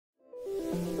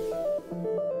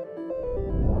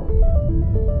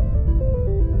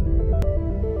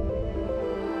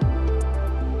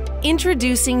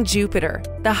Introducing Jupiter,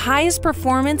 the highest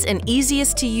performance and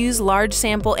easiest to use large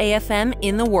sample AFM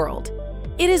in the world.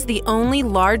 It is the only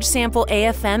large sample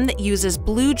AFM that uses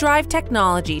Blue Drive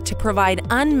technology to provide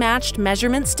unmatched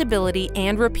measurement stability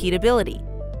and repeatability.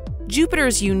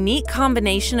 Jupiter's unique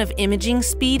combination of imaging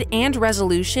speed and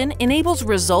resolution enables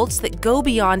results that go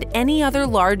beyond any other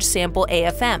large sample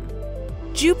AFM.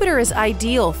 Jupiter is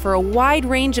ideal for a wide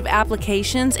range of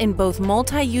applications in both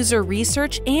multi-user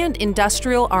research and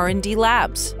industrial R&D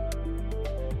labs.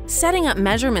 Setting up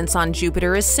measurements on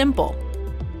Jupiter is simple.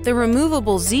 The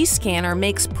removable Z-scanner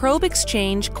makes probe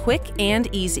exchange quick and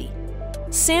easy.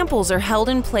 Samples are held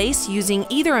in place using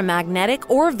either a magnetic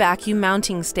or vacuum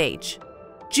mounting stage.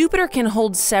 Jupiter can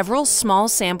hold several small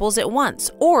samples at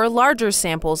once or larger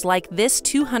samples like this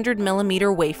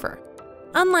 200mm wafer.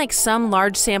 Unlike some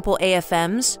large sample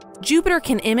AFMs, Jupiter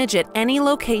can image at any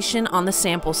location on the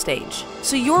sample stage,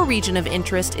 so your region of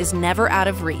interest is never out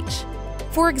of reach.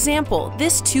 For example,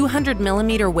 this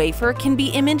 200mm wafer can be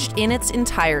imaged in its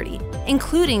entirety,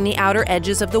 including the outer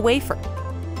edges of the wafer.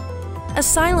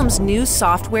 Asylum's new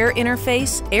software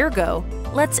interface, Ergo,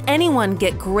 lets anyone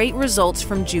get great results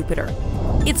from Jupiter.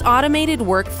 Its automated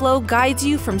workflow guides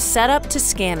you from setup to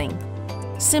scanning.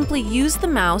 Simply use the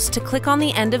mouse to click on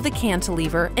the end of the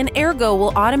cantilever and Ergo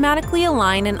will automatically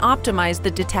align and optimize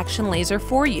the detection laser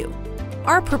for you.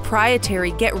 Our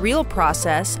proprietary Get Real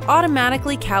process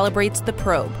automatically calibrates the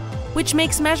probe, which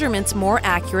makes measurements more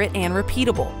accurate and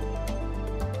repeatable.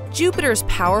 Jupiter's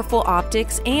powerful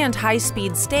optics and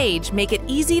high-speed stage make it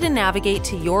easy to navigate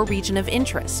to your region of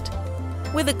interest.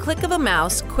 With a click of a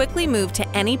mouse, quickly move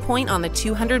to any point on the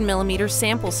 200mm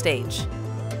sample stage.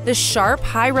 The sharp,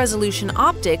 high-resolution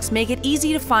optics make it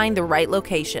easy to find the right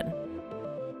location.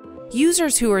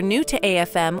 Users who are new to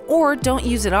AFM or don't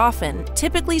use it often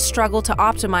typically struggle to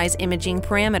optimize imaging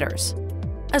parameters.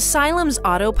 Asylum's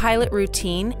autopilot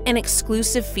routine, an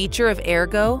exclusive feature of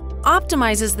Ergo,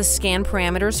 optimizes the scan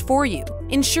parameters for you,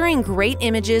 ensuring great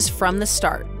images from the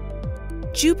start.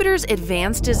 Jupiter's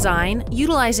advanced design,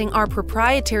 utilizing our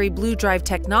proprietary Blue Drive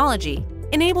technology,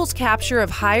 enables capture of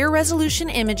higher resolution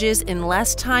images in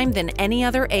less time than any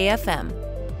other AFM.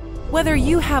 Whether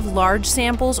you have large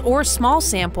samples or small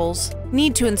samples,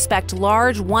 need to inspect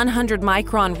large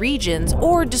 100-micron regions,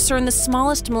 or discern the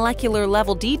smallest molecular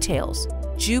level details,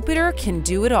 Jupiter can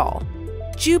do it all.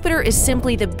 Jupiter is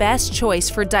simply the best choice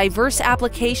for diverse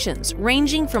applications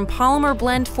ranging from polymer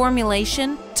blend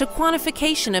formulation to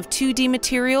quantification of 2D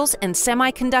materials and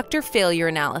semiconductor failure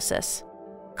analysis.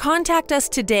 Contact us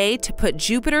today to put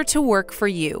Jupiter to work for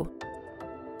you.